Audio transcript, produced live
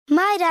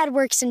My dad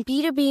works in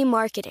B2B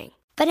marketing,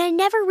 but I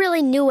never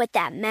really knew what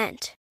that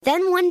meant.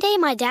 Then one day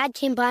my dad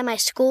came by my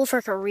school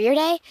for career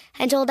day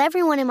and told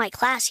everyone in my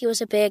class he was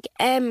a big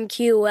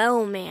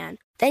MQL man.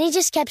 Then he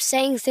just kept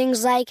saying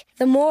things like,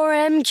 the more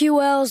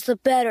MQLs, the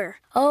better,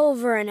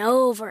 over and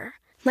over.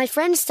 My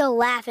friends still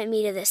laugh at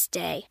me to this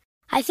day.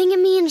 I think it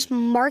means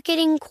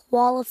marketing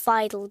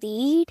qualified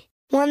lead.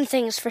 One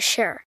thing's for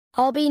sure.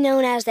 I'll be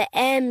known as the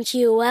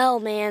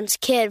MQL man's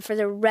kid for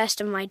the rest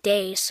of my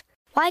days.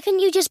 Why couldn't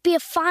you just be a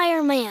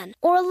fireman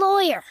or a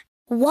lawyer?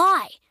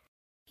 Why?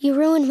 You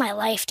ruined my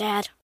life,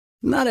 Dad.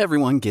 Not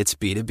everyone gets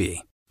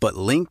B2B, but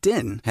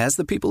LinkedIn has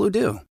the people who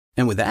do.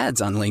 And with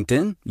ads on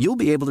LinkedIn, you'll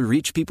be able to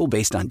reach people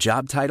based on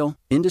job title,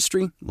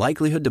 industry,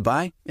 likelihood to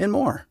buy, and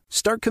more.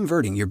 Start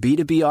converting your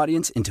B2B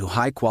audience into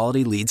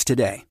high-quality leads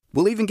today.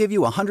 We'll even give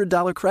you a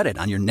 $100 credit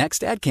on your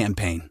next ad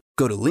campaign.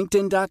 Go to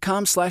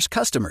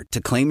linkedin.com/customer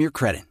to claim your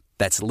credit.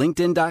 That's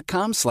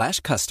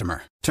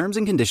linkedin.com/customer. Terms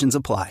and conditions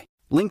apply.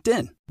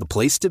 LinkedIn, the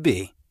place to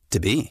be,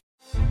 to be.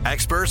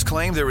 Experts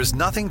claim there is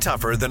nothing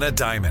tougher than a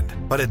diamond.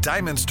 But at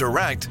Diamonds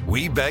Direct,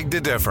 we beg to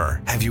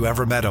differ. Have you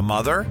ever met a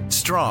mother?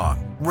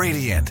 Strong,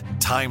 radiant,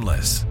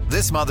 timeless.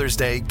 This Mother's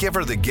Day, give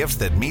her the gift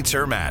that meets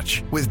her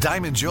match. With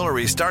diamond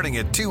jewelry starting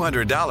at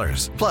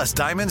 $200. Plus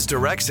Diamonds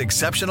Direct's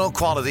exceptional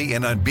quality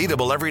and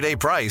unbeatable everyday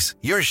price,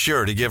 you're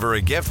sure to give her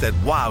a gift that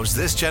wows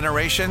this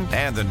generation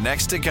and the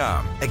next to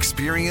come.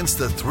 Experience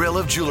the thrill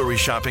of jewelry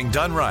shopping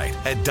done right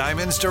at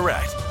Diamonds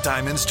Direct.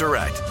 Diamonds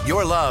Direct.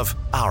 Your love,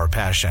 our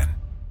passion.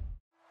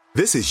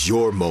 This is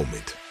your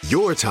moment,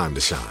 your time to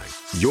shine,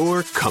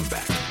 your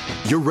comeback.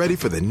 You're ready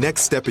for the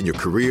next step in your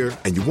career,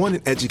 and you want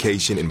an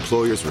education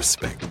employers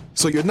respect.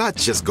 So you're not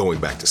just going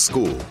back to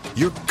school,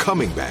 you're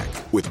coming back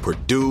with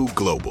Purdue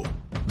Global.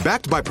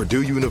 Backed by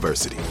Purdue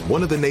University,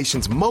 one of the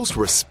nation's most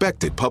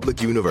respected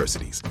public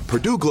universities,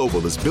 Purdue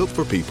Global is built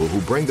for people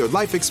who bring their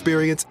life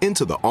experience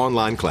into the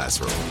online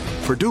classroom.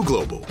 Purdue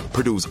Global,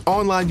 Purdue's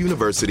online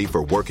university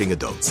for working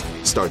adults.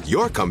 Start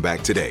your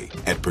comeback today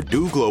at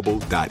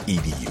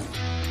purdueglobal.edu.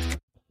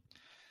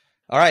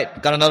 All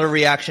right, got another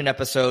reaction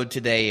episode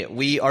today.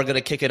 We are going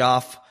to kick it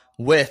off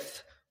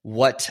with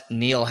what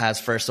Neil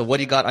has first. So what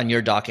do you got on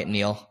your docket,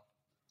 Neil?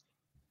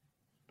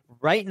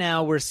 Right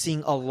now, we're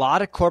seeing a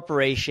lot of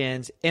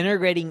corporations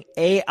integrating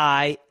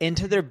AI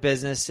into their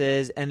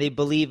businesses, and they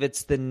believe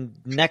it's the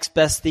next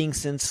best thing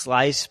since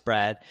sliced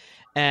bread.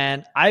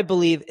 And I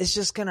believe it's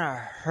just going to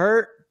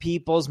hurt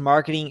people's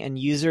marketing and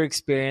user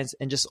experience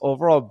and just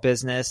overall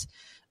business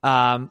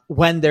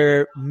when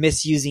they're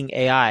misusing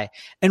AI.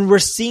 And we're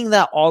seeing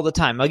that all the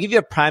time. I'll give you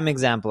a prime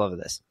example of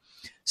this.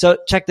 So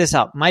check this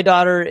out. My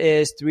daughter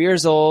is 3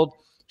 years old.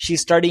 She's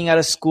starting at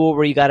a school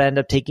where you got to end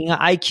up taking an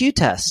IQ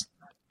test.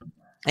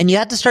 And you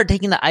have to start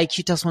taking the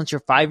IQ test once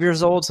you're 5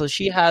 years old. So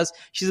she's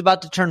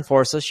about to turn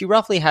 4. So she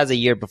roughly has a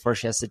year before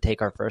she has to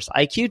take our first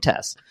IQ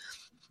test.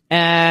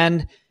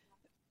 And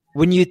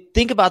when you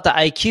think about the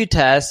IQ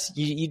test,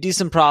 you do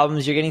some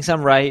problems. You're getting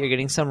some right. You're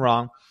getting some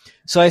wrong.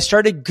 So I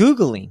started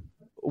Googling.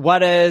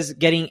 What is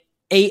getting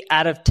 8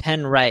 out of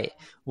 10 right?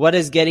 What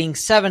is getting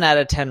 7 out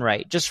of 10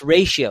 right? Just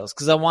ratios,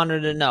 because I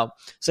wanted to know.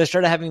 So I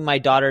started having my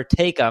daughter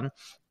take them,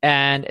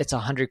 and it's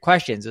 100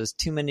 questions. It was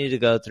too many to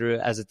go through.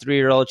 As a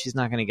 3-year-old, she's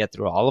not going to get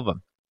through all of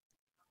them.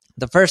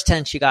 The first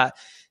 10, she got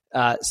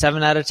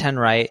 7 out of 10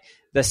 right.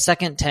 The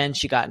second 10,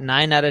 she got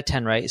 9 out of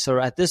 10 right.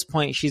 So at this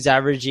point, she's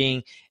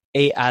averaging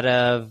 8 out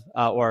of,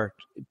 or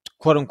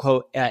quote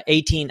unquote,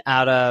 18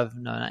 out of,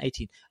 no, not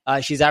 18.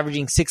 She's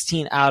averaging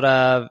 16 out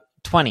of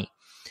 20.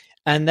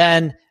 And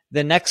then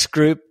the next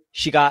group,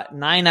 she got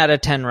 9 out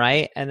of 10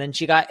 right. And then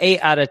she got 8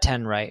 out of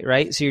 10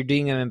 right? So you're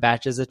doing them in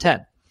batches of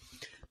 10.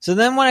 So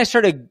then when I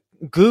started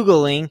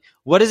Googling,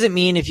 what does it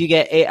mean if you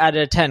get 8 out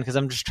of 10? Because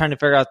I'm just trying to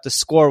figure out the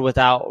score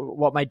without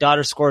what my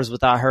daughter scores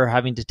without her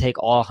having to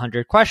take all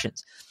 100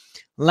 questions.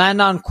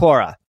 Land on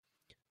Quora.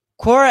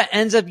 Quora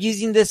ends up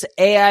using this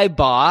AI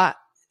bot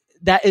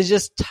that is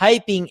just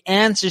typing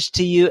answers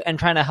to you and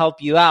trying to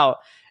help you out.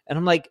 And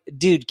I'm like,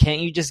 dude,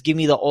 can't you just give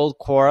me the old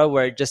Quora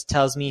where it just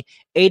tells me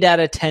 8 out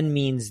of 10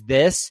 means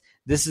this?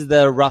 This is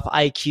the rough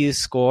IQ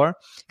score.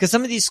 Because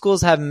some of these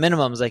schools have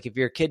minimums. Like if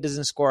your kid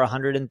doesn't score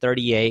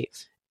 138,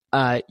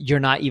 you're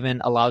not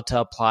even allowed to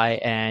apply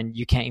and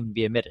you can't even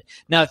be admitted.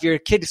 Now, if your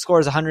kid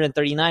scores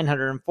 139,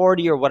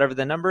 140 or whatever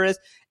the number is,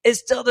 it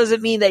still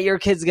doesn't mean that your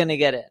kid's going to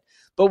get it.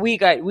 But we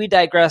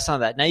digress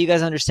on that. Now you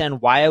guys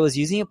understand why I was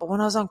using it. But when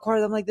I was on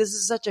Quora, I'm like, this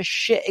is such a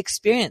shit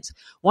experience.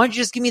 Why don't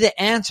you just give me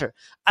the answer?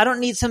 I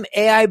don't need some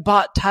AI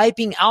bot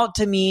typing out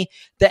to me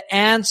the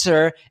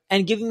answer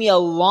and giving me a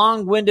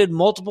long-winded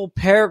multiple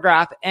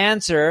paragraph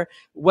answer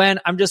when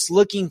I'm just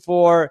looking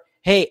for,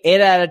 hey,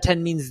 8 out of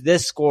 10 means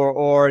this score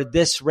or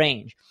this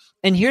range.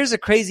 And here's the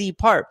crazy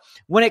part.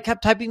 When it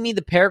kept typing me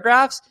the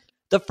paragraphs,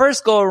 the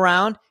first go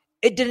around,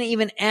 it didn't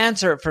even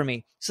answer it for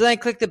me. So then I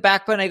click the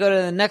back button, I go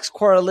to the next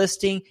Quora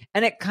listing,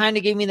 and it kind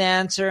of gave me the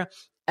answer.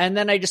 And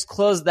then I just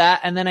close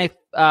that, and then I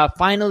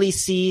finally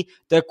see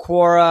the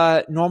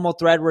Quora normal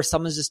thread where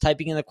someone's just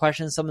typing in the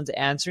question, someone's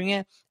answering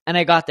it, and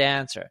I got the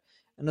answer.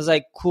 And I was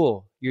like,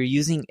 cool, you're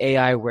using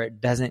AI where it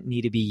doesn't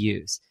need to be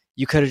used.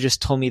 You could have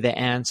just told me the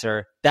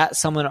answer that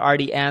someone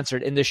already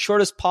answered in the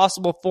shortest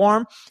possible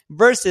form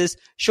versus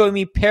showing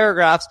me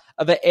paragraphs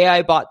of an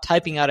AI bot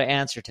typing out an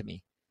answer to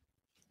me.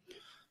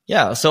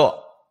 Yeah.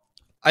 So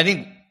I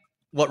think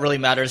what really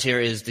matters here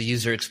is the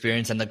user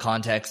experience and the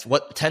context.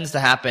 What tends to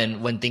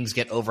happen when things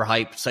get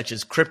overhyped, such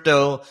as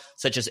crypto,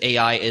 such as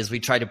AI, is we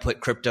try to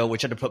put crypto, we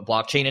try to put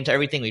blockchain into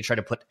everything. We try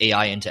to put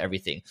AI into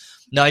everything.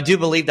 Now, I do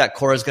believe that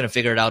Quora is going to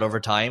figure it out over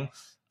time.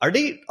 Are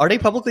they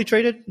publicly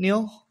traded,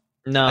 Neil?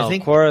 No, I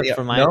think Quora,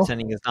 from my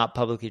understanding, is not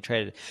publicly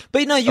traded.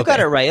 But you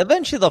got it right.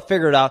 Eventually, they'll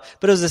figure it out.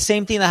 But it was the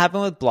same thing that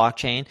happened with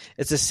blockchain.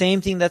 It's the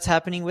same thing that's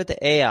happening with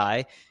the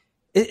AI.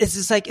 It's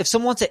just like if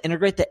someone wants to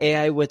integrate the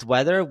AI with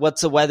weather, what's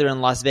the weather in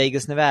Las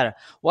Vegas, Nevada?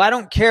 Well, I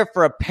don't care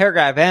for a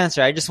paragraph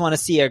answer. I just want to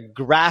see a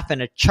graph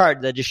and a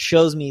chart that just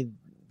shows me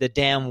the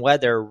damn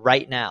weather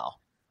right now.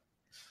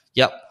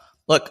 Yep.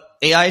 Look,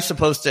 AI is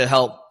supposed to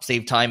help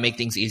save time, make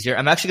things easier.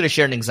 I'm actually going to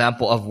share an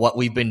example of what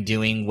we've been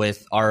doing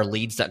with our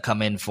leads that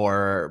come in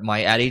for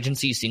my ad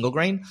agency, Single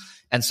Grain.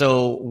 And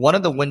so one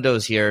of the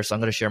windows here, so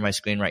I'm going to share my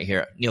screen right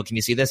here. Neil, can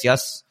you see this?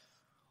 Yes?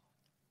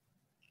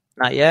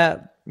 Not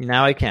yet.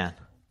 Now I can.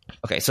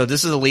 Okay, so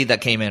this is a lead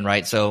that came in,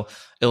 right? So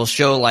it'll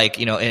show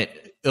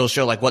it'll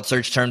show like what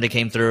search term they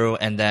came through,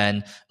 and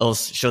then it'll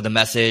show the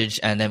message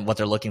and then what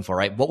they're looking for,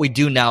 right? What we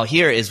do now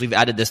here is we've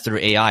added this through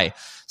AI.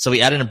 So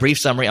we added a brief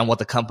summary on what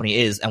the company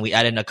is, and we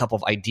added in a couple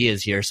of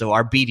ideas here. So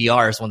our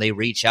BDRs, when they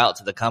reach out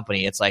to the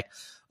company, it's like,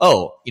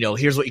 oh,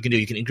 here's what you can do.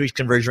 You can increase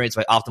conversion rates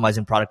by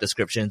optimizing product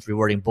descriptions,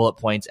 rewording bullet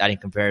points, adding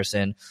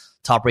comparison,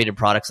 top rated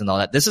products, and all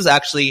that.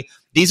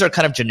 These are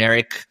kind of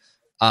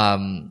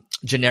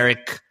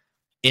generic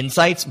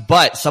insights,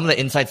 but some of the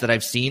insights that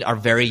I've seen are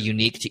very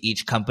unique to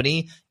each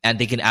company and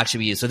they can actually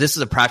be used. So this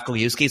is a practical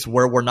use case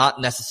where we're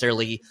not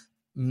necessarily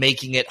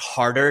making it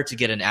harder to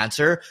get an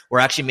answer. We're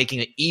actually making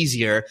it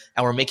easier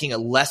and we're making it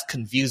less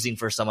confusing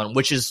for someone,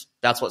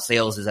 that's what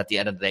sales is at the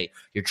end of the day.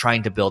 You're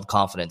trying to build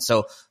confidence.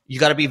 So you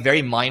got to be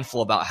very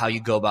mindful about how you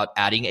go about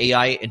adding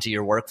AI into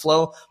your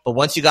workflow. But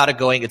once you got it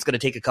going, it's going to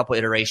take a couple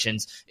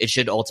iterations. It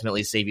should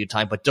ultimately save you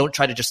time, but don't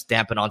try to just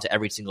stamp it onto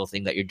every single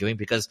thing that you're doing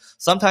because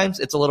sometimes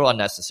it's a little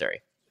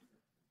unnecessary.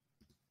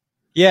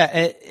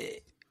 Yeah.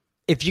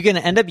 If you're going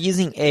to end up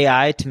using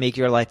AI to make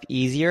your life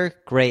easier,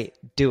 great,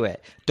 do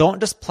it.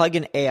 Don't just plug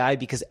in AI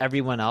because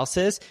everyone else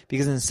is,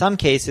 because in some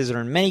cases or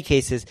in many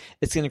cases,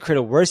 it's going to create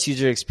a worse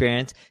user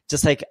experience,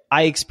 just like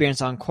I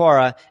experienced on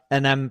Quora,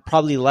 and I'm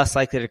probably less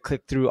likely to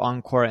click through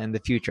on Quora in the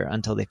future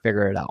until they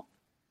figure it out.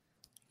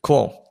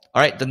 Cool.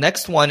 All right. The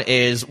next one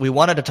is we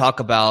wanted to talk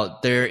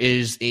about, there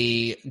is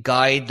a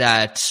guy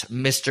that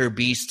Mr.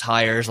 Beast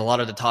hires, a lot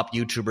of the top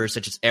YouTubers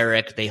such as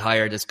Eric, they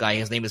hire this guy.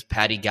 His name is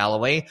Patty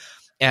Galloway.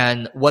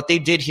 And what they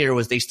did here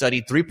was they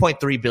studied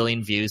 3.3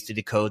 billion views to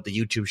decode the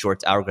YouTube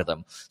Shorts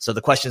algorithm. So the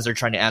questions they're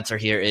trying to answer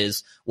here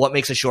is what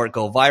makes a short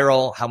go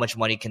viral? How much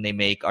money can they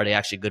make? Are they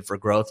actually good for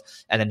growth?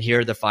 And then here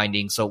are the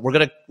findings. So we're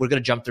gonna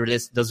jump through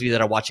this. Those of you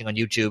that are watching on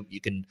YouTube,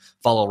 you can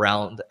follow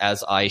around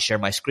as I share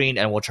my screen,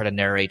 and we'll try to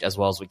narrate as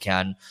well as we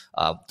can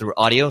through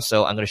audio.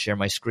 So I'm gonna share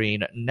my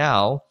screen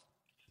now,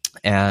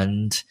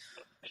 and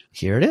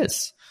here it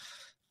is.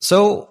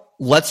 So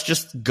let's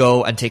just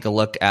go and take a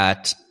look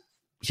at.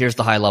 Here's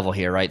the high level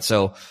here, right?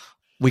 So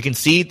we can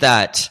see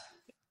that,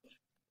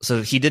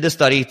 so he did a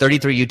study,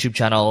 33 YouTube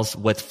channels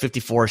with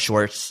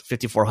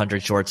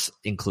 5,400 shorts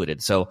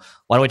included. So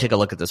why don't we take a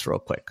look at this real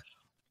quick?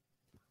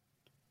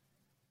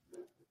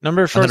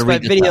 Number of shorts by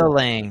video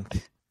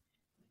length.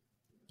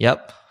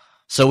 Yep.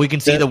 So we can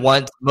see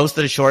most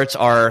of the shorts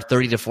are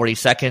 30 to 40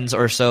 seconds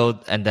or so,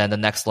 and then the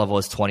next level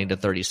is 20 to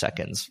 30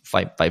 seconds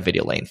by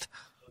video length.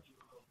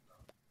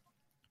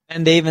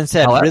 And they even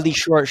said really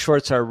short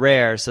shorts are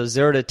rare. So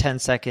 0 to 10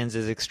 seconds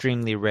is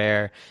extremely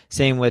rare.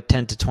 Same with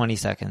 10 to 20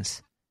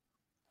 seconds.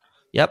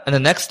 Yep. And the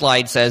next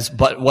slide says,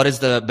 but what is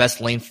the best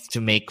length to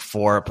make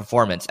for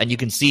performance? And you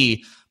can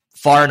see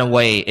far and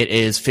away it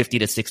is 50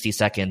 to 60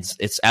 seconds.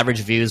 Its average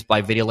views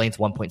by video length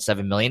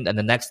 1.7 million. And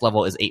the next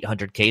level is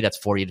 800K. That's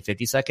 40 to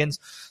 50 seconds.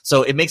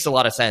 So it makes a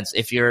lot of sense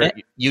if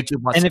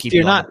YouTube wants to keep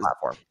you on the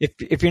platform.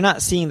 If you're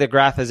not seeing the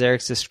graph as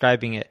Eric's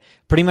describing it,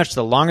 pretty much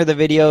the longer the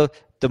video,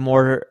 the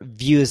more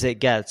views it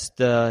gets.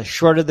 The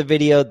shorter the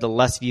video, the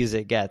less views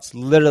it gets.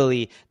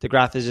 Literally, the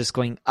graph is just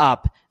going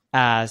up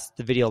as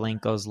the video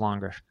length goes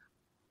longer.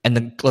 And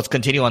then let's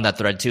continue on that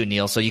thread too,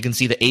 Neil. So you can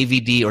see the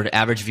AVD, or the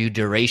average view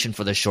duration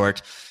for the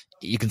short.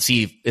 You can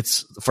see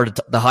it's for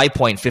the high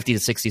point, 50 to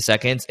 60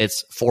 seconds.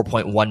 It's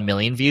 4.1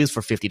 million views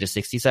for 50 to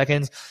 60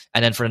 seconds.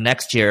 And then for the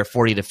next tier,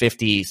 40 to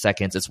 50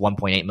 seconds, it's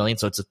 1.8 million.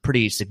 So it's a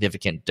pretty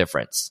significant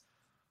difference.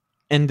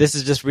 And this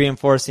is just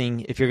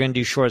reinforcing, if you're going to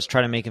do shorts,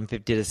 try to make them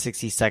 50 to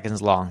 60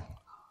 seconds long.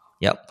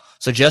 Yep.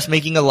 So just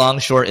making a long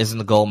short isn't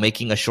the goal.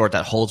 Making a short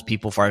that holds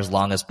people for as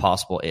long as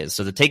possible is.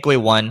 So the takeaway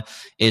one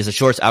is the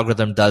shorts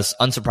algorithm does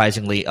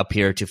unsurprisingly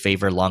appear to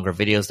favor longer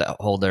videos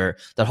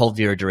that hold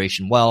viewer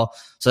duration well.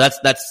 So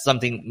that's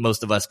something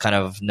most of us kind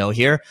of know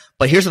here.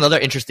 But here's another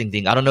interesting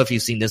thing. I don't know if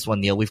you've seen this one,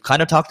 Neil. We've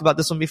kind of talked about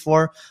this one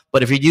before,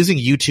 but if you're using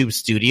YouTube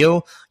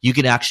Studio, you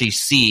can actually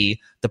see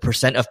the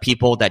percent of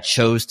people that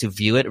chose to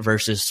view it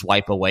versus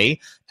swipe away.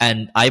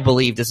 And I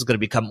believe this is going to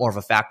become more of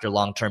a factor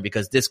long term,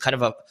 because this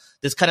kind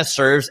of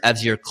serves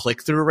as your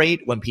click-through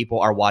rate when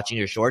people are watching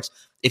your shorts.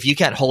 If you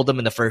can't hold them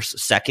in the first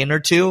second or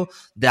two,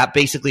 that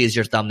basically is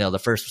your thumbnail, the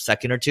first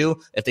second or two.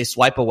 If they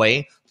swipe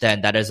away,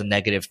 then that is a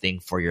negative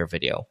thing for your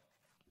video.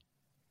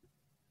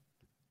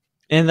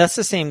 And that's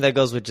the same that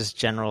goes with just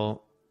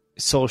general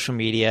social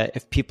media.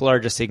 If people are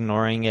just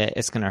ignoring it,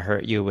 it's going to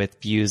hurt you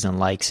with views and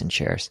likes and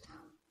shares.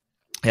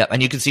 Yeah,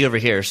 and you can see over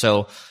here.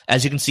 So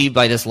as you can see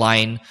by this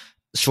line,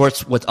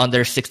 shorts with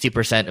under 60%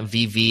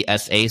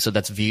 VVSA, so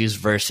that's views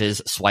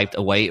versus swiped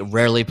away,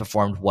 rarely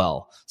performed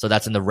well. So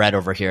that's in the red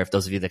over here, if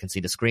those of you that can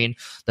see the screen.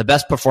 The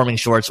best performing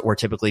shorts were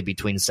typically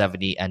between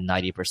 70 and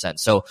 90%.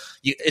 So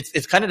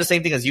it's kind of the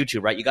same thing as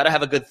YouTube, right? You got to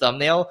have a good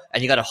thumbnail,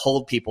 and you got to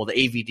hold people, the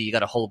AVD, you got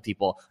to hold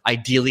people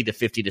ideally to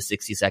 50 to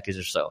 60 seconds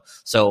or so.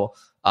 So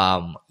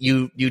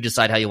you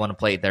decide how you want to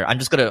play it there.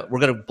 We're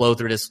going to blow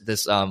through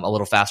this a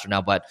little faster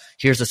now, but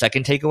here's the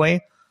second takeaway.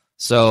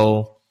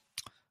 So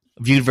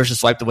viewed versus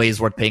swiped away is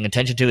worth paying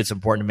attention to. It's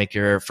important to make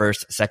your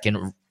first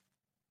second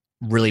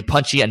really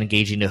punchy and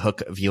engaging to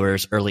hook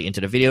viewers early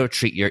into the video.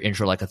 Treat your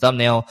intro like a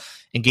thumbnail.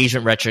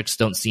 Engagement metrics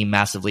don't seem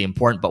massively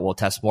important, but we'll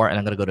test more. And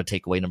I'm going to go to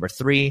takeaway number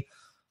 3.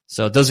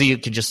 So those of you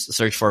can just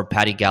search for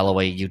Patty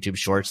Galloway YouTube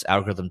Shorts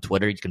algorithm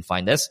Twitter. You can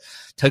find this.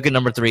 Takeaway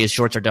number 3 is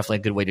shorts are definitely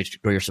a good way to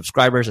grow your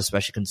subscribers,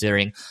 especially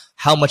considering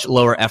how much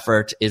lower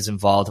effort is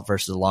involved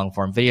versus a long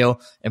form video.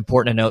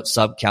 Important to note,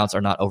 sub counts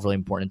are not overly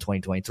important in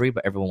 2023,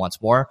 but everyone wants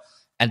more.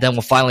 And then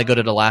we'll finally go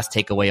to the last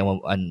takeaway,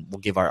 and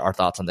we'll give our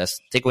thoughts on this.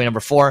 Takeaway number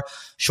 4,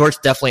 shorts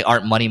definitely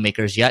aren't money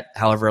makers yet.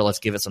 However, let's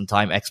give it some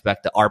time.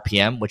 Expect the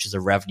RPM, which is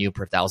a revenue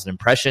per 1,000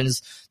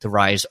 impressions, to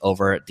rise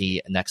over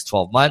the next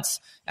 12 months.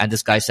 And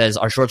this guy says,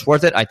 are shorts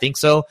worth it? I think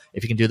so.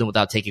 If you can do them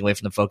without taking away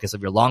from the focus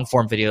of your long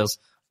form videos,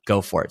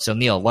 go for it. So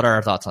Neil, what are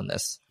our thoughts on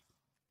this?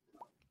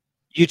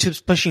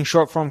 YouTube's pushing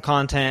short form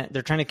content.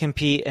 They're trying to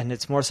compete, and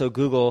it's more so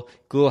Google.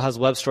 Google has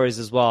web stories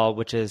as well,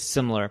 which is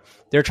similar.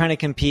 They're trying to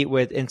compete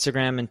with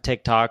Instagram and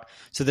TikTok,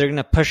 so they're going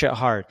to push it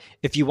hard.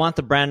 If you want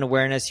the brand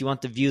awareness, you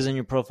want the views on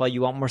your profile,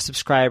 you want more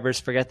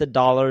subscribers, forget the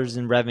dollars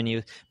and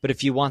revenue. But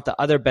if you want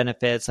the other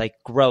benefits like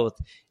growth,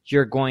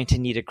 you're going to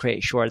need to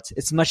create shorts.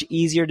 It's much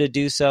easier to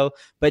do so,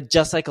 but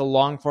just like a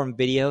long form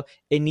video,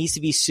 it needs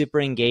to be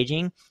super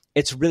engaging.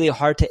 It's really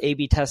hard to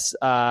A/B test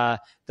the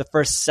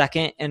first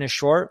second in a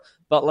short.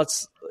 But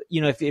let's,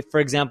 if for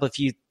example, if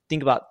you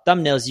think about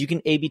thumbnails, you can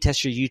A/B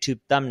test your YouTube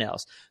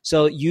thumbnails.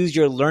 So use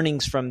your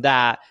learnings from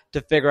that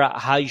to figure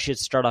out how you should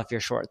start off your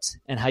shorts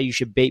and how you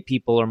should bait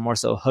people, or more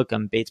so hook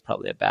them. Bait's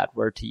probably a bad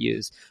word to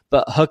use,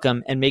 but hook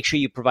them and make sure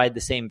you provide the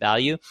same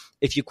value.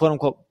 If you quote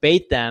unquote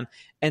bait them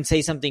and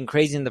say something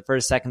crazy in the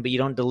first second, but you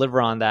don't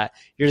deliver on that,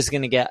 you're just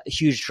going to get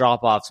huge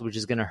drop-offs, which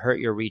is going to hurt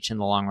your reach in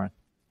the long run.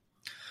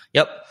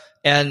 Yep.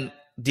 And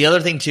the other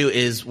thing too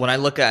is when I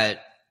look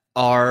at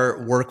our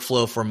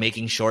workflow for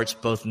making shorts,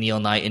 both Neil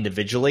and I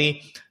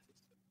individually,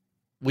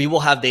 we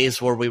will have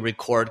days where we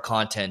record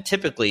content.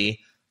 Typically,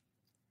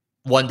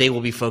 one day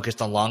will be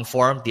focused on long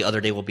form, the other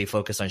day will be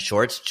focused on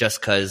shorts, just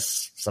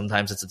because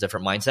sometimes it's a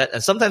different mindset.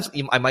 And sometimes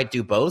I might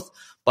do both,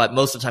 but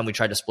most of the time we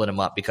try to split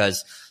them up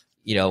because,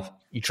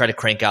 you try to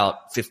crank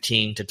out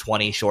 15 to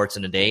 20 shorts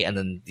in a day, and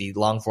then the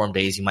long form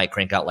days, you might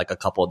crank out like a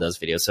couple of those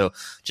videos. So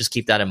just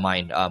keep that in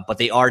mind. But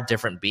they are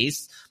different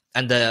beasts.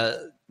 And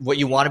what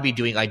you want to be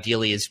doing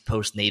ideally is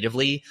post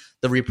natively.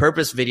 The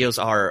repurposed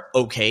videos are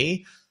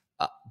okay,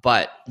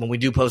 but when we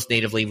do post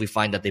natively, we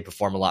find that they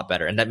perform a lot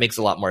better, and that makes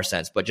a lot more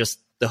sense. But just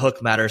the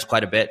hook matters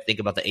quite a bit. Think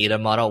about the ADA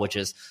model, which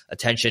is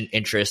attention,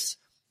 interest,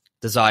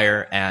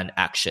 desire, and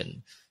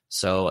action.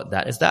 So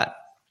that is that.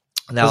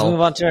 Now, let's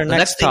move on to our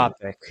next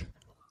topic.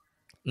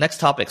 Next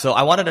topic. So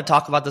I wanted to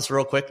talk about this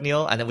real quick,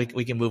 Neil, and then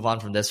we can move on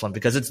from this one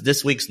because it's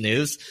this week's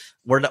news.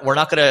 I'm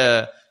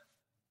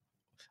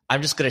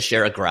just going to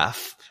share a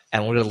graph,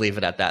 and we're going to leave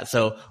it at that.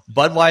 So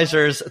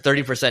Budweiser's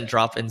 30%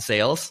 drop in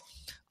sales.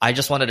 I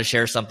just wanted to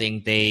share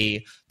something.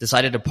 They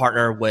decided to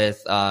partner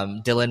with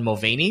Dylan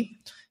Mulvaney,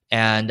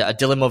 and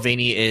Dylan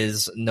Mulvaney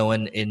is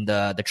known in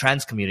the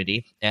trans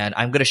community. And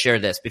I'm going to share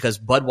this because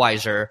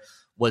Budweiser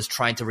was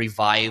trying to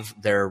revive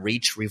their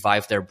reach,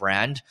 revive their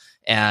brand.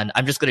 And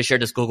I'm just going to share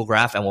this Google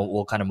graph, and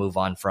we'll kind of move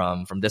on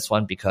from this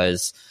one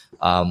because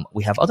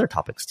we have other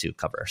topics to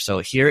cover. So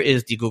here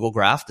is the Google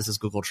graph. This is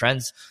Google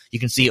Trends. You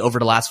can see over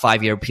the last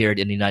 5-year period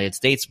in the United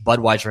States,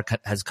 Budweiser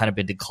has kind of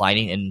been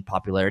declining in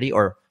popularity,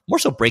 or more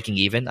so breaking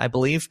even, I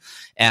believe.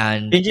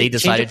 And they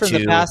decided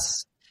to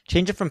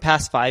change it from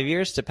past 5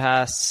 years to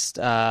past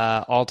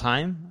all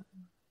time,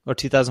 or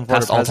 2004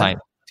 past to all time,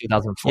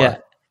 2004. Yeah.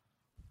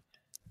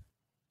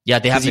 Yeah,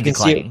 they have been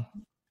declining.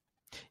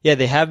 Yeah,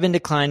 they have been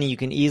declining. You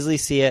can easily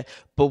see it.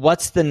 But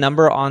what's the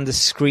number on the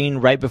screen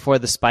right before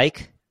the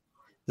spike?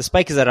 The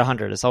spike is at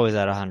 100. It's always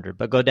at 100.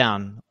 But go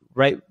down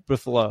right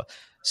below.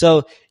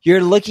 So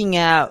you're looking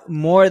at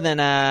more than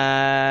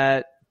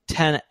a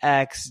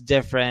 10x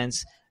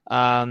difference,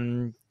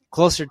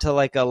 closer to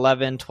like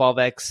 11,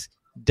 12x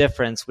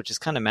difference, which is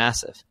kind of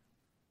massive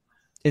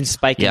in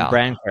spiking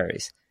brand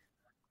queries.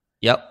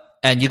 Yep.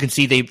 And you can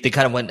see they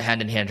kind of went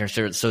hand in hand here.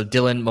 So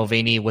Dylan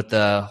Mulvaney with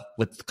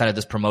kind of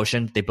this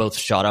promotion, they both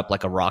shot up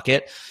like a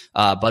rocket.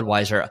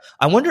 Budweiser.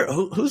 I wonder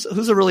who's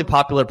a really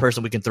popular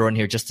person we can throw in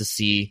here just to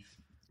see.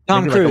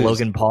 Tom Cruise. Like a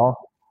Logan Paul.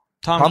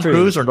 Tom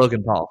Cruise or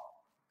Logan Paul?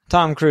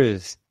 Tom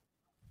Cruise.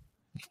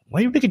 Why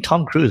are you picking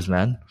Tom Cruise,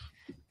 man?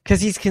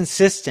 Because he's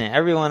consistent.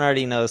 Everyone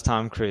already knows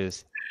Tom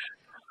Cruise.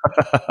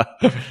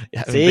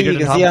 Yeah, see, you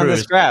can see on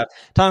this graph.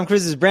 Tom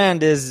Cruise's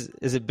brand is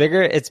it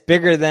bigger? It's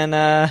bigger than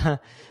all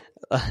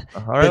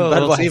right,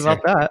 we'll see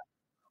about that.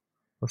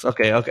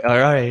 Okay. All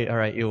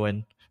right. You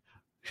win.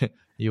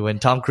 You win.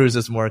 Tom Cruise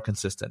is more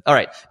consistent. All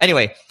right.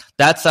 Anyway,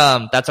 that's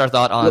our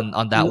thought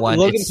on that one.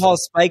 Logan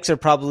Paul's spikes are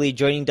probably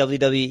joining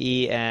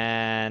WWE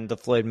and the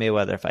Floyd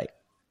Mayweather fight.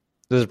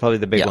 Those are probably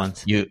the big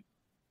ones.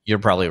 You're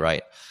probably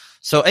right.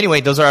 So anyway,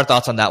 those are our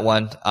thoughts on that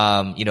one.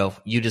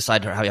 You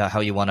decide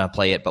how you want to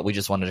play it, but we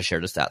just wanted to share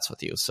the stats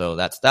with you. So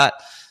that's that.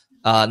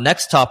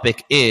 Next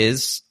topic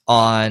is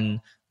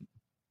on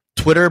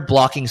Twitter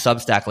blocking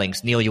Substack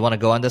links. Neil, you want to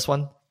go on this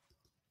one?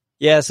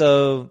 Yeah.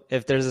 So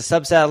if there's a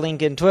Substack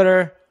link in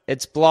Twitter,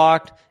 it's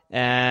blocked,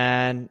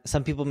 and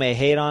some people may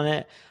hate on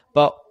it.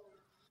 But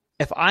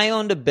if I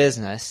owned a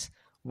business,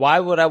 why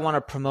would I want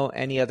to promote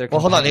any other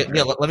competitor? Well, hold on.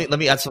 Neil, let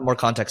me add some more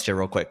context here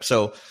real quick.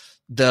 So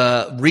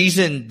the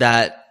reason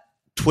that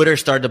Twitter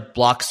started to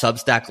block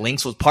Substack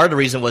links was part of the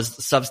reason was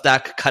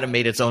Substack kind of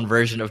made its own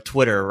version of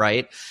Twitter,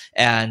 right?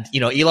 And,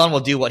 Elon will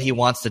do what he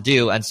wants to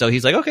do. And so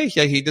he's like, okay,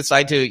 yeah, he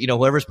decided to,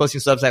 whoever's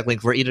posting Substack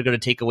links, we're either going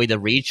to take away the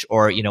reach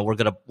or, we're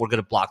going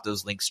to block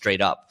those links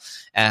straight up.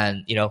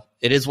 And,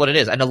 it is what it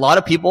is. And a lot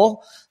of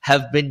people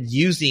have been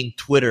using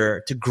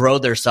Twitter to grow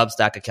their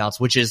Substack accounts,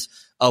 which is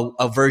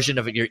a version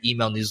of your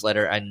email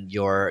newsletter and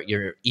your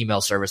email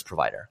service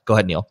provider. Go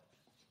ahead, Neil.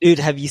 Dude,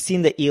 have you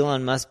seen the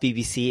Elon Musk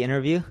BBC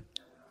interview?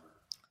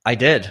 I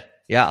did.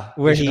 Yeah.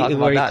 Where he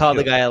called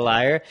the guy a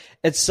liar.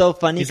 It's so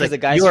funny because the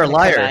guy's you're a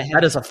liar.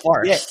 That is a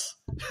farce.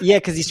 Yeah,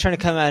 because he's trying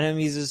to come at him.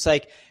 He's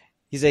like,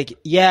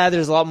 yeah,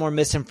 there's a lot more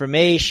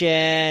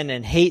misinformation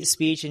and hate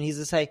speech. And he's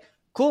just like,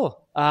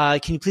 cool.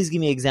 Can you please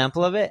give me an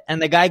example of it?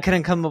 And the guy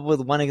couldn't come up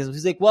with one example.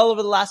 He's like, well,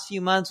 over the last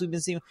few months, we've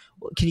been seeing,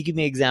 can you give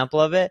me an example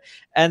of it?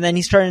 And then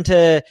he's starting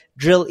to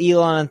drill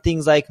Elon on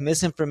things like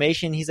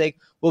misinformation. He's like,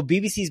 well,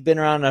 BBC's been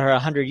around for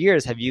 100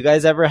 years. Have you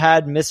guys ever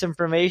had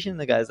misinformation?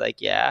 The guy's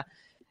like, yeah.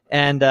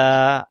 And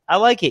I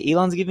like it.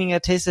 Elon's giving a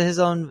taste of his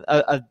own,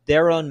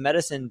 their own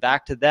medicine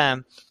back to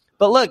them.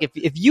 But look,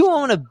 if you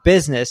own a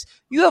business,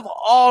 you have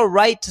all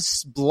right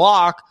to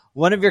block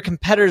one of your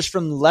competitors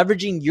from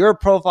leveraging your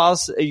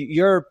profiles,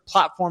 your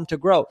platform to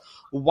grow.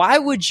 Why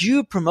would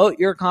you promote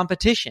your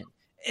competition?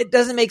 It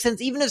doesn't make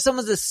sense. Even if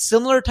someone's a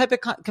similar type of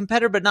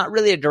competitor, but not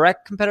really a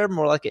direct competitor,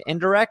 more like an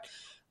indirect,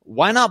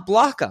 why not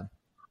block them?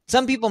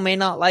 Some people may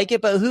not like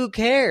it, but who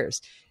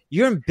cares?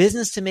 You're in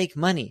business to make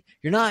money.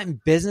 You're not in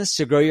business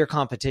to grow your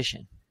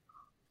competition.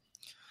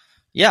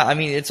 Yeah, I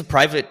mean, it's a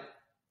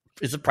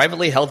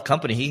privately held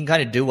company. He can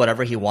kind of do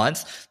whatever he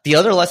wants. The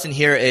other lesson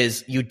here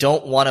is you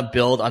don't want to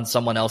build on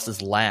someone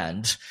else's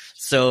land.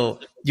 So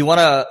you want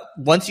to,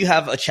 once you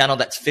have a channel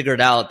that's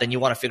figured out, then you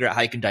want to figure out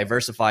how you can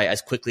diversify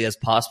as quickly as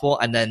possible.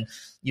 And then,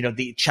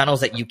 the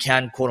channels that you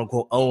can quote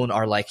unquote own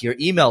are like your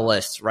email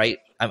lists, right?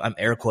 I'm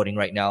air quoting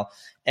right now.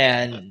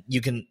 And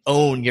you can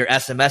own your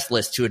SMS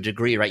list to a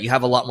degree, right? You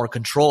have a lot more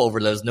control over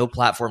those. No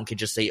platform can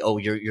just say, oh,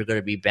 you're going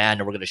to be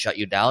banned or we're going to shut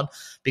you down,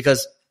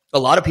 because a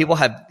lot of people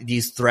have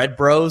these thread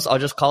bros, I'll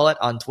just call it,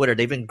 on Twitter.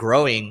 They've been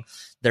growing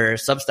their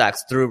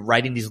Substacks through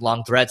writing these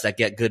long threads that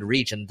get good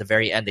reach. And at the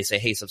very end, they say,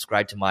 hey,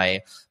 subscribe to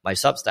my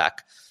Substack.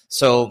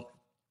 So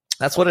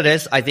that's what it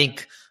is. I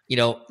think,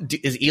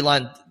 is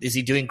Elon, is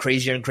he doing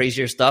crazier and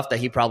crazier stuff that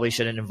he probably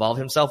shouldn't involve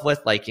himself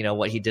with? Like,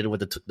 what he did with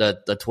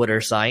the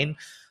Twitter sign?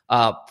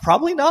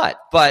 Probably not,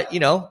 but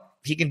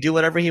he can do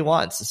whatever he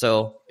wants.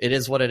 So it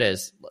is what it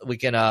is. We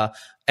can,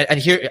 and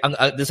here,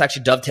 this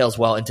actually dovetails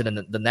well into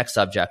the next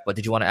subject, but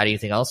did you want to add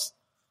anything else?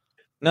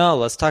 No,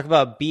 let's talk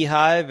about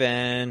Beehive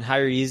and how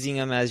you're using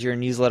them as your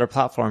newsletter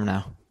platform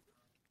now.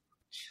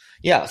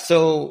 Yeah.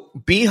 So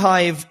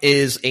Beehive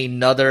is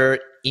another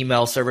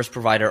email service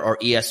provider, or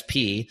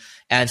ESP,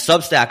 and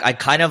Substack, I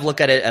kind of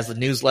look at it as a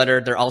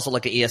newsletter. They're also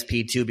like an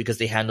ESP too, because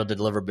they handle the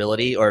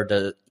deliverability or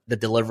the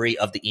delivery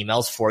of the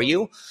emails for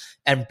you.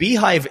 And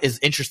Beehive is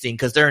interesting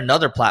because they're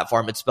another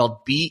platform. It's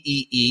spelled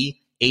Beehiiv,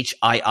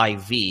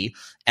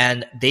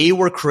 and they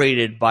were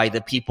created by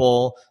the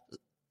people,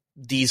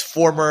 these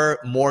former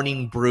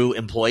Morning Brew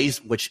employees,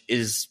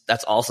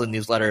 that's also a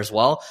newsletter as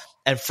well.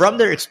 And from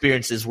their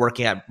experiences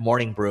working at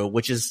Morning Brew,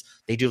 which is,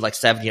 they do like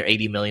 $70 or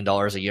 $80 million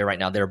a year right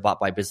now. They're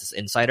bought by Business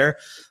Insider.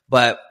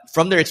 But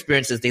from their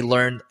experiences, they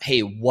learned,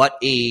 hey, what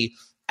a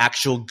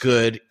actual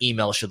good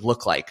email should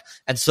look like.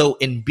 And so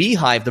in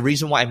Beehive, the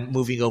reason why I'm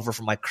moving over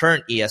from my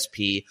current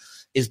ESP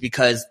is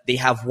because they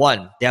have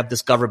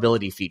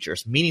discoverability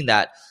features, meaning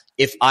that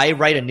if I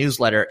write a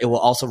newsletter, it will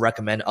also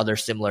recommend other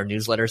similar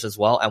newsletters as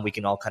well, and we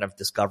can all kind of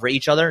discover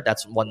each other.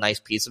 That's one nice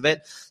piece of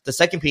it. The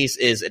second piece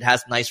is it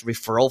has nice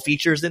referral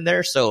features in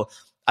there. So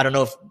I don't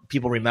know if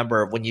people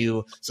remember when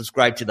you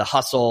subscribe to the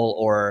Hustle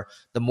or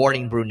the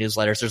Morning Brew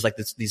newsletters, there's like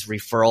these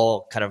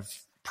referral kind of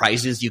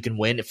prizes you can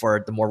win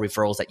for the more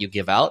referrals that you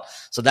give out.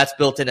 So that's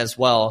built in as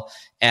well.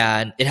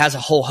 And it has a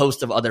whole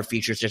host of other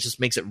features that just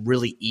makes it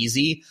really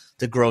easy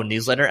to grow a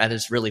newsletter, and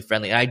it's really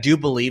friendly. And I do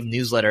believe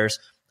newsletters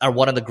are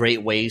one of the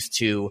great ways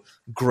to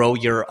grow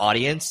your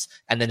audience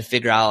and then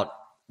figure out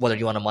whether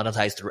you want to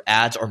monetize through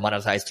ads or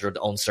monetize through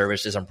the own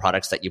services and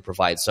products that you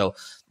provide. So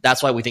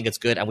that's why we think it's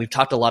good. And we've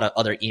talked to a lot of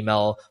other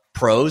email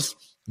pros.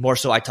 More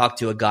so, I talked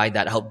to a guy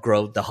that helped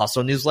grow the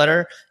Hustle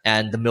newsletter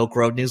and the Milk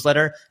Road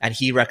newsletter, and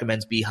he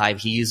recommends Beehive.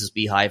 He uses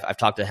Beehive. I've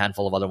talked to a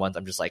handful of other ones.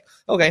 I'm just like,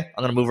 okay,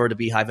 I'm going to move over to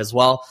Beehive as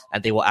well,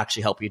 and they will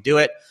actually help you do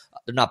it.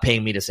 They're not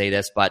paying me to say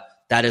this, but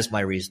that is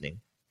my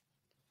reasoning.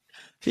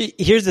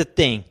 Here's the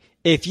thing.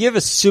 If you have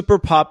a super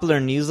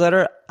popular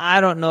newsletter, I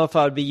don't know if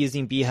I would be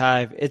using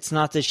Beehive. It's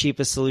not the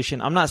cheapest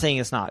solution. I'm not saying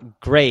it's not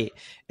great.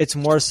 It's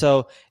more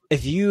so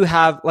if you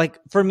have, like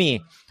for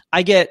me,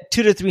 I get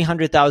 200,000 to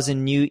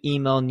 300,000 new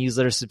email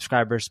newsletter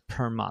subscribers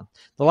per month.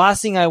 The last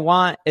thing I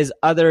want is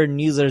other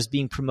newsletters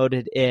being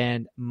promoted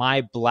in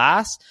my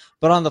blast.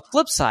 But on the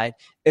flip side,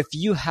 if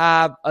you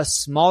have a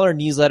smaller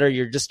newsletter,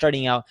 you're just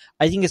starting out,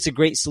 I think it's a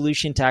great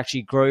solution to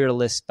actually grow your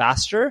list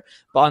faster.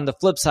 But on the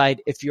flip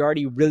side, if you're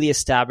already really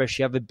established,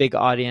 you have a big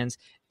audience,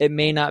 it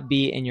may not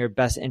be in your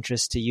best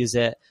interest to use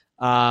it.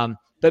 But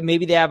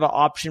maybe they have an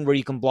option where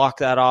you can block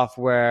that off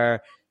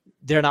where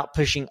they're not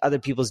pushing other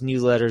people's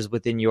newsletters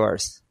within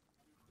yours.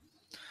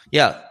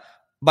 Yeah.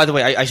 By the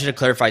way, I should have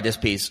clarified this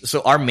piece.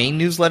 So our main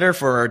newsletter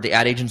for the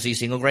ad agency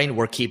Single Grain,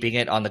 we're keeping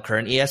it on the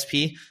current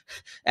ESP,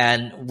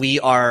 and we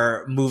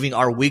are moving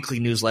our weekly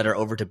newsletter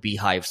over to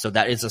Beehive. So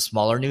that is a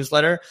smaller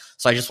newsletter.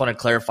 So I just want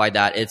to clarify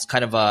that it's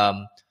kind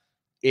of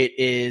it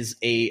is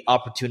a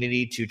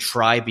opportunity to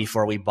try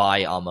before we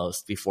buy,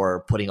 almost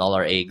before putting all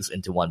our eggs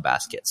into one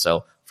basket.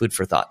 So food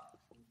for thought.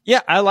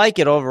 Yeah, I like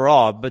it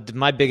overall, but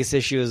my biggest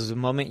issue is the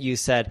moment you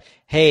said,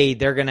 hey,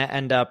 they're going to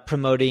end up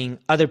promoting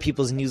other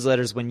people's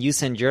newsletters when you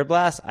send your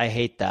blast. I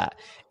hate that.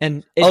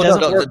 And it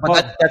doesn't work.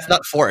 But that's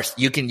not forced.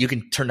 You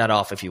can turn that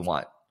off if you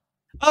want.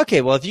 Okay,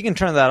 well, if you can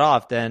turn that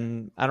off,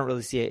 then I don't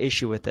really see an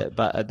issue with it,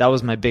 but that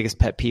was my biggest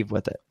pet peeve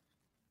with it.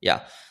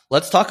 Yeah.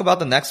 Let's talk about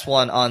the next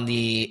one on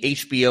the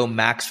HBO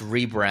Max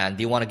rebrand.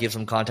 Do you want to give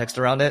some context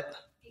around it?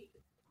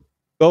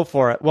 Go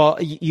for it.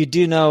 Well, you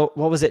do know,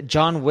 what was it,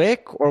 John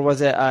Wick or was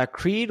it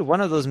Creed?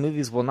 One of those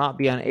movies will not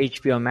be on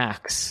HBO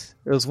Max.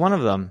 It was one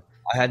of them.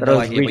 I had no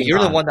idea, but you're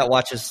the one that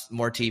watches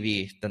more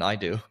TV than I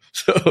do.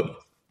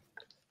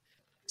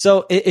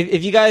 So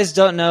if you guys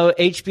don't know,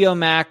 HBO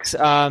Max,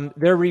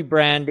 they're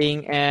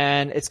rebranding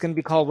and it's going to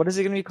be called, what is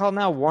it going to be called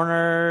now?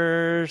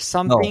 Warner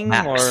something?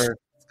 No, Max. Or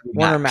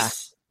Warner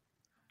Max?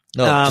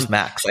 No, just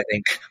Max, I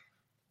think.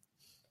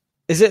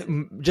 Is it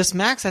just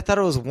Max? I thought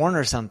it was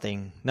Warner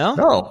something. No?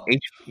 No.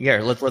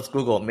 Let's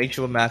Google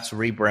HBO Max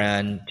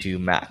rebrand to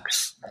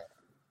Max.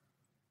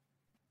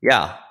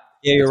 Yeah.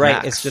 Yeah, you're right.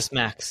 Max. It's just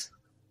Max.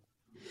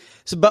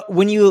 So, but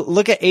when you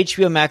look at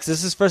HBO Max,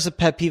 this is first a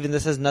pet peeve, and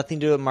this has nothing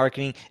to do with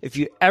marketing. If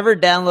you ever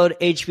download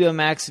HBO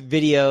Max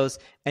videos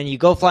and you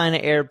go fly on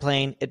an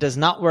airplane, it does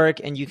not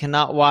work, and you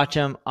cannot watch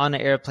them on an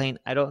airplane.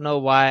 I don't know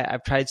why.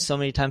 I've tried so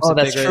many times to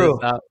figure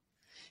it out,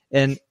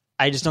 and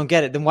I just don't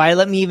get it. Then why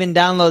let me even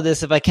download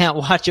this if I can't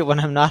watch it when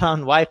I'm not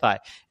on Wi-Fi?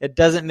 It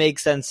doesn't make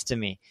sense to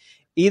me.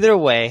 Either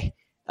way,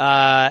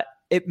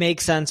 it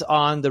makes sense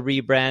on the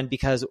rebrand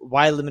because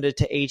why limit it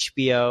to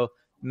HBO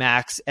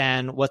Max?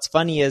 And what's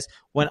funny is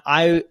when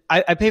I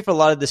pay for a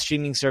lot of the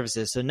streaming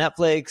services. So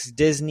Netflix,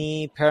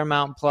 Disney,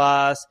 Paramount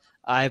Plus,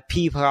 I have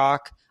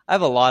Peacock. I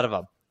have a lot of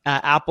them.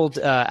 Apple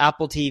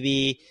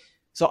TV.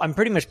 So I'm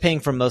pretty much paying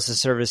for most of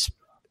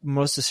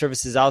the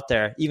services out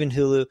there, even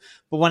Hulu.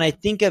 But when I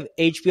think of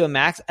HBO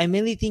Max, I'm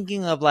mainly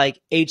thinking of like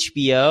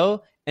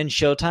HBO and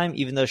Showtime,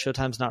 even though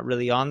Showtime's not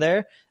really on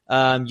there.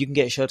 You can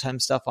get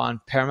Showtime stuff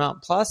on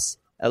Paramount Plus,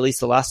 at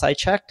least the last I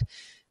checked.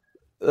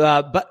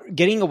 But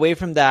getting away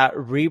from that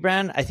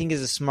rebrand, I think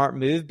is a smart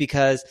move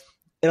because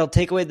it'll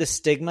take away the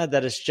stigma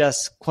that it's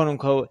just quote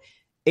unquote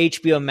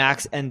HBO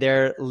Max and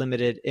their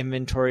limited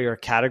inventory or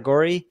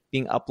category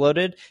being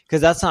uploaded,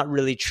 because that's not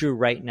really true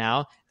right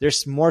now.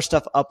 There's more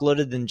stuff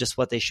uploaded than just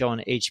what they show on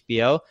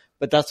HBO,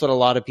 but that's what a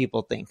lot of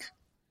people think.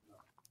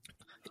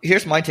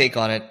 Here's my take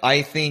on it.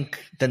 I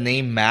think the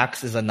name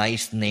Max is a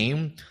nice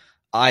name.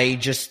 I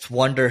just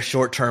wonder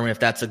short term if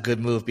that's a good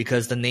move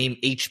because the name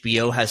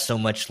HBO has so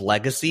much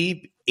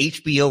legacy.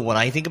 HBO, when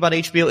I think about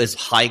HBO, is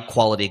high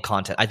quality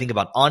content. I think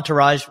about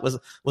Entourage. Was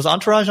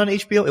Entourage on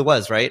HBO? It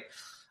was, right?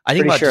 I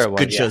think Pretty about sure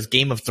good shows.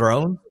 Game of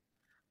Thrones.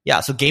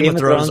 Yeah, so Game of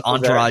Thrones,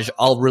 Entourage,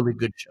 all really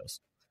good shows.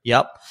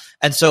 Yep.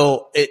 And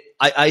so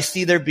I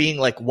see there being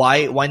like,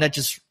 why not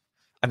just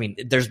I mean,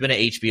 there's been an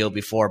HBO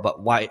before,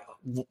 but why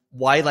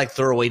like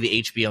throw away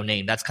the HBO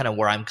name? That's kind of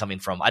where I'm coming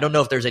from. I don't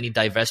know if there's any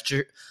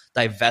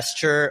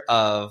divestiture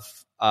of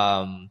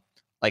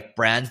like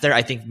brands there.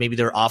 I think maybe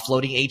they're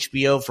offloading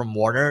HBO from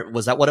Warner.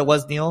 Was that what it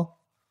was, Neil?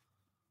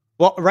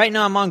 Well, right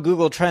now I'm on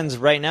Google Trends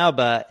right now,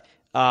 but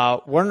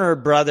Warner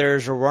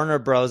Brothers or Warner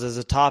Bros. As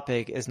a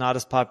topic is not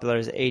as popular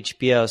as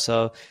HBO.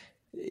 So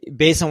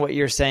based on what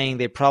you're saying,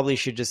 they probably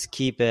should just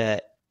keep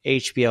it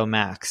HBO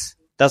Max.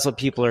 That's what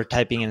people are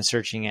typing and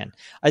searching in.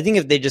 I think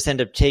if they just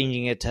end up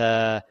changing it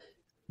to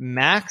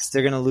Max,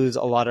 they're going to lose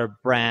a lot of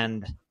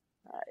brand.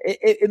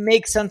 It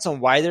makes sense on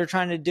why they're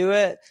trying to do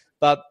it,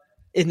 but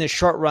in the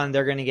short run,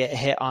 they're going to get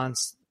hit on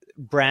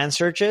brand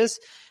searches.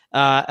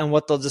 And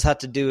what they'll just have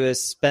to do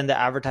is spend the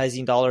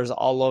advertising dollars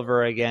all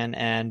over again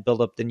and build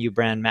up the new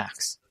brand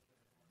Max.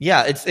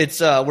 Yeah, it's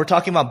we're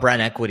talking about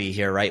brand equity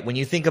here, right? When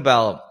you think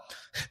about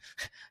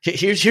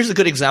here's a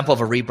good example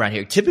of a rebrand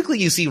here. Typically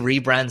you see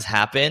rebrands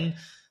happen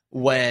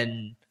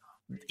when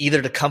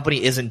either the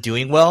company isn't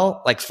doing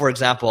well, like for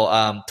example,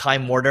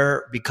 Time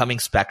Warner becoming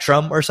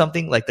Spectrum or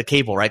something, like the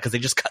cable, right? Because they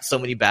just got so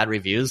many bad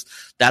reviews.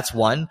 That's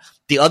one.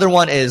 The other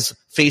one is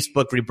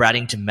Facebook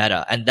rebranding to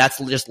Meta, and that's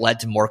just led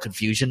to more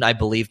confusion, I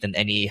believe, than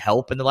any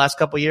help in the last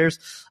couple of years.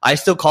 I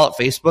still call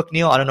it Facebook,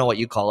 Neil. I don't know what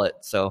you call it.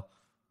 So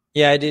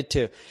yeah, I did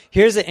too.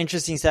 Here's an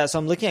interesting stat. So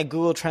I'm looking at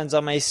Google Trends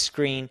on my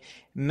screen.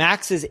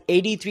 Max is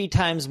 83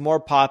 times more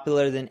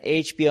popular than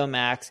HBO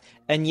Max.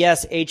 And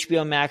yes,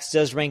 HBO Max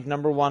does rank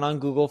number 1 on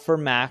Google for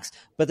Max,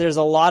 but there's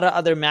a lot of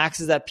other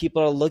Maxes that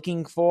people are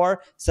looking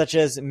for, such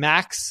as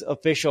Max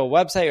official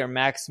website or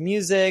Max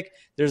Music.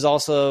 There's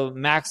also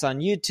Max on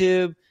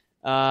YouTube,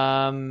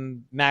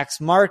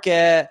 Max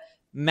Market,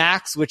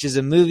 Max, which is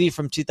a movie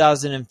from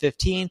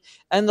 2015,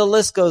 and the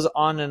list goes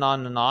on and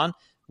on and on.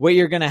 What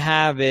you're going to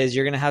have is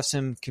you're going to have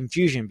some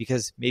confusion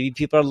because maybe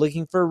people are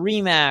looking for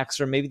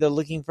Remax or maybe they're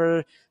looking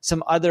for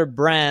some other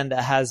brand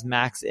that has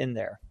Max in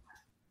there.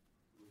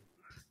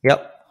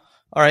 Yep.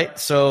 All right.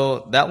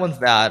 So that one's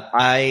that.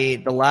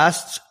 The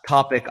last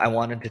topic I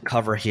wanted to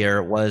cover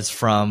here was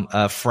from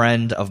a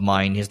friend of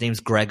mine. His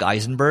name's Greg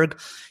Eisenberg.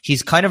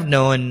 He's kind of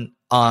known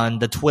on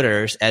the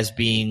Twitters as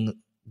being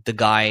the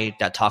guy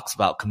that talks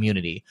about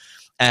community.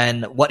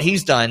 And what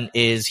he's done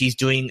is he's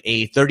doing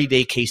a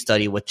 30-day case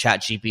study with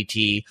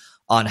ChatGPT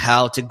on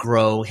how to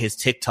grow his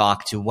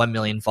TikTok to 1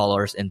 million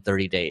followers in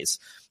 30 days.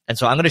 And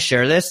so I'm going to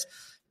share this.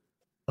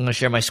 I'm going to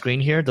share my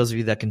screen here. Those of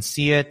you that can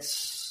see it,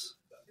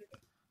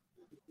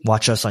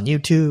 watch us on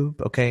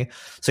YouTube. Okay.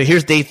 So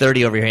here's day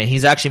 30 over here. And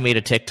he's actually made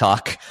a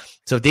TikTok.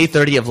 So day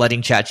 30 of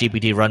letting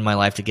ChatGPT run my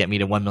life to get me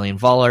to 1 million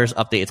followers.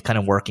 Update, it's kind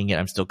of working yet.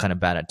 I'm still kind of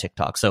bad at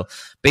TikTok. So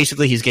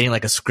basically he's getting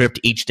like a script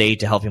each day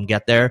to help him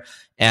get there.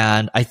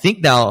 And I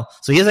think now,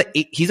 so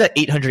he's at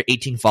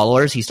 818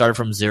 followers. He started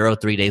from 0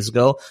 3 days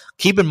ago.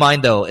 Keep in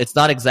mind though, it's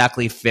not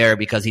exactly fair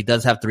because he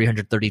does have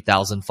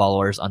 330,000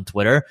 followers on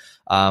Twitter.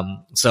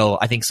 So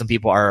I think some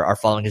people are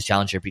following his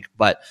challenge here,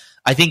 but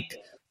I think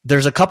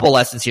there's a couple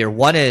lessons here.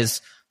 One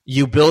is,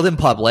 you build in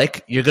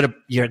public, you're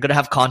gonna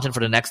have content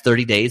for the next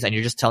 30 days, and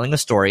you're just telling a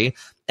story.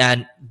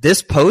 And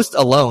this post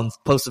alone,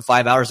 posted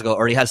 5 hours ago,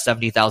 already has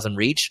 70,000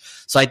 reach.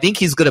 So I think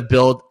he's gonna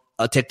build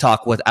a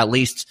TikTok with at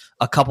least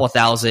a couple of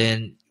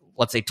thousand,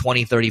 let's say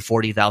 20, 30,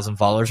 40,000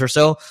 followers or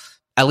so.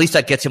 At least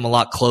that gets him a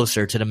lot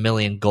closer to the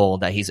million goal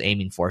that he's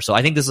aiming for. So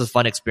I think this is a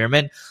fun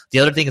experiment. The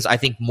other thing is I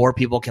think more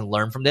people can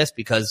learn from this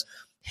because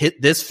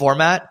this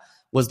format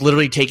was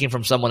literally taken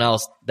from someone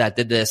else that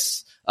did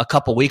this a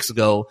couple weeks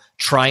ago,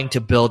 trying to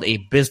build a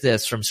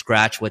business from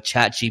scratch with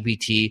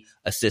ChatGPT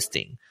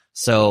assisting.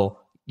 So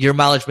your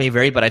mileage may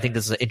vary, but I think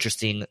this is an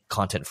interesting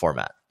content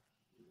format.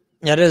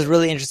 Yeah, it is a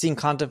really interesting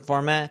content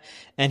format,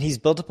 and he's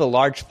built up a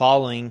large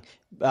following,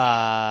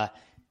 walking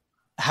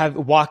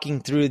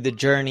through the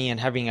journey and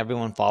having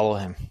everyone follow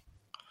him.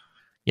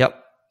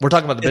 Yep. We're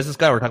talking about the business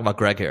guy, or we're talking about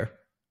Greg here?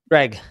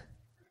 Greg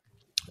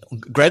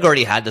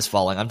already had this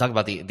following. I'm talking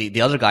about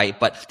the other guy,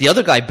 but the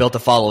other guy built a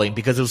following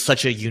because it was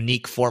such a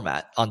unique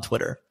format on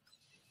Twitter.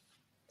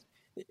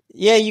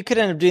 Yeah, you could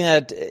end up doing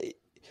that.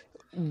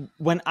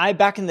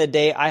 Back in the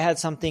day, I had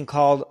something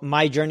called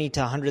My Journey to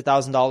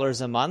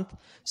 $100,000 a month.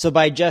 So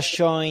by just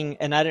showing,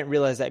 and I didn't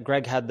realize that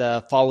Greg had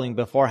the following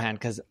beforehand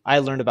because I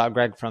learned about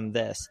Greg from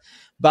this.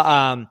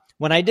 But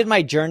when I did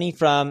my journey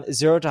from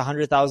 $0 to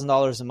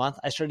 $100,000 a month,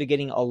 I started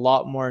getting a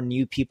lot more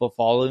new people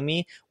following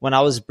me when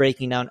I was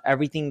breaking down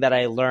everything that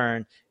I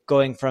learned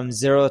going from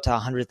 $0 to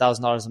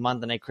 $100,000 a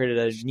month. And I created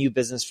a new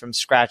business from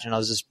scratch, and I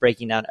was just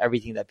breaking down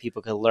everything that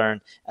people could learn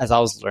as I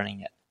was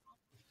learning it.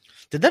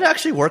 Did that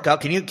actually work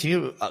out? Can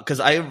you, because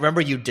I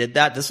remember you did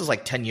that. This was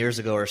like 10 years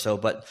ago or so,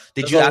 but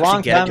did you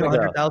actually get to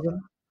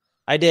 100,000?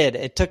 I did.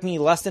 It took me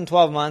less than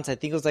 12 months. I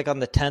think it was like on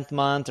the 10th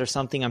month or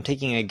something. I'm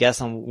taking a guess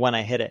on when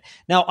I hit it.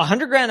 Now,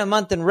 $100,000 a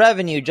month in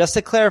revenue, just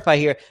to clarify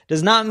here,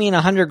 does not mean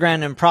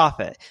 $100,000 in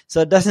profit. So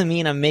it doesn't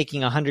mean I'm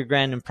making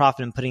 $100,000 in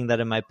profit and putting that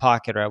in my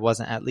pocket, or I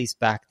wasn't, at least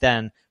back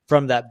then,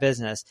 from that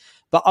business.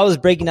 But I was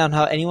breaking down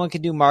how anyone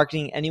can do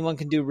marketing, anyone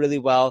can do really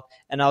well.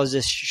 And I was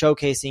just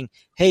showcasing,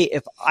 hey,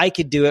 if I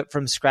could do it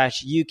from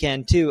scratch, you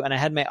can too. And I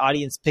had my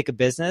audience pick a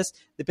business.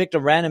 They picked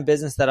a random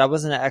business that I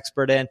wasn't an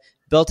expert in,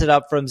 built it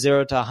up from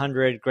 0 to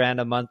 100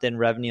 grand a month in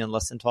revenue in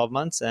less than 12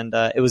 months. And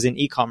it was in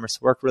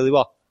e-commerce, worked really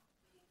well.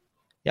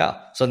 Yeah.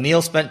 So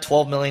Neil spent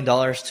 $12 million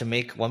to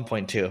make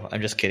 1.2.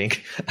 I'm just kidding.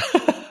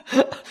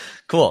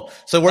 Cool.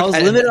 So I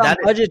was limited on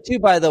budget too,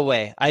 by the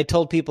way. I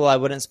told people I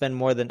wouldn't spend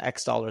more than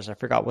X dollars. I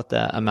forgot what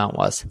the amount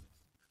was.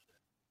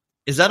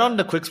 Is that on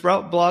the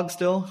Quicksprout blog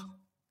still?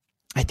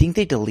 I think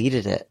they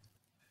deleted it.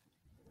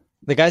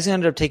 The guys who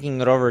ended up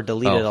taking it over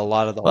deleted a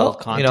lot of the old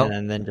content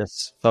and then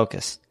just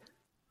focused.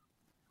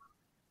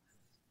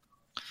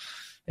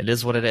 It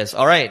is what it is.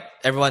 All right,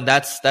 everyone,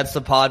 that's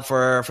the pod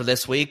for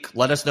this week.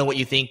 Let us know what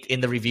you think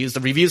in the reviews. The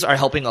reviews are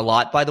helping a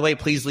lot, by the way.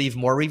 Please leave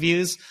more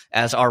reviews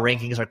as our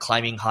rankings are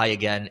climbing high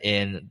again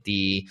on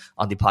the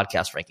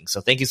podcast rankings. So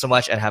thank you so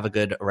much and have a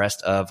good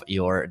rest of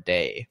your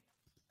day.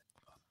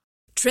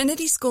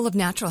 Trinity School of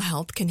Natural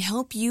Health can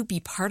help you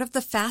be part of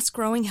the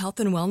fast-growing health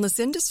and wellness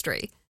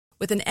industry.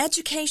 With an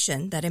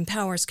education that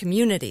empowers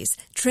communities,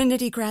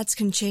 Trinity grads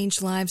can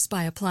change lives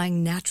by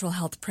applying natural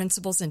health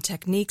principles and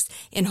techniques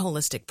in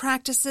holistic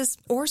practices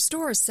or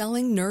stores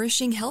selling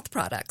nourishing health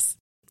products.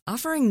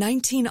 Offering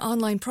 19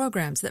 online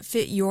programs that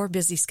fit your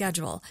busy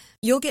schedule,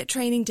 you'll get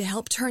training to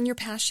help turn your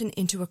passion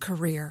into a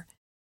career.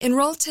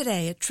 Enroll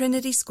today at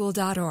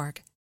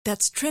trinityschool.org.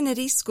 That's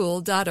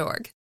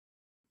trinityschool.org.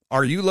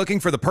 Are you looking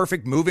for the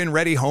perfect move-in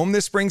ready home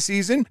this spring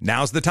season?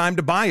 Now's the time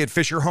to buy at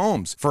Fisher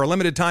Homes. For a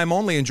limited time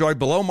only, enjoy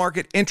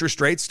below-market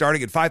interest rates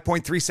starting at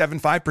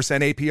 5.375%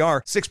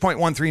 APR,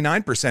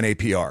 6.139%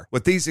 APR.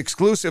 With these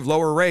exclusive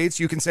lower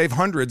rates, you can save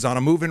hundreds on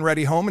a move-in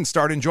ready home and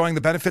start enjoying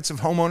the benefits of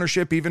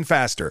homeownership even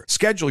faster.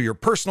 Schedule your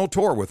personal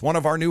tour with one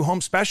of our new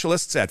home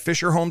specialists at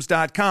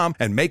FisherHomes.com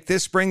and make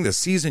this spring the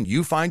season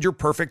you find your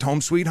perfect home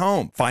sweet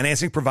home.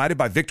 Financing provided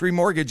by Victory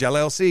Mortgage,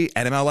 LLC,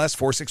 NMLS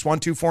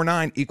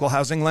 461249, Equal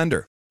Housing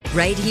Lender.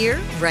 Right here,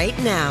 right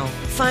now.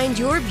 Find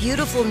your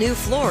beautiful new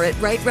floor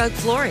at Right Rug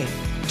Flooring.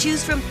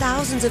 Choose from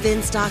thousands of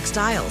in-stock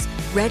styles,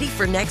 ready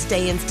for next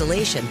day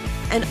installation,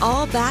 and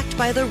all backed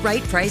by the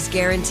right price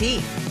guarantee.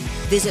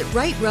 Visit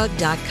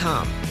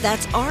rightrug.com.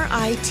 That's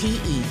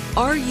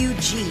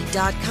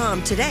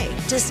RITERUG.com today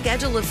to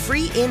schedule a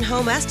free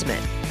in-home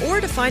estimate or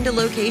to find a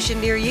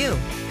location near you.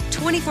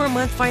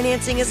 24-month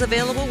financing is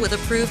available with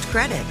approved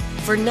credit.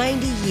 For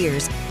 90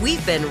 years,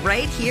 we've been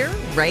right here,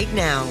 right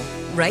now.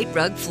 Right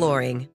Rug Flooring.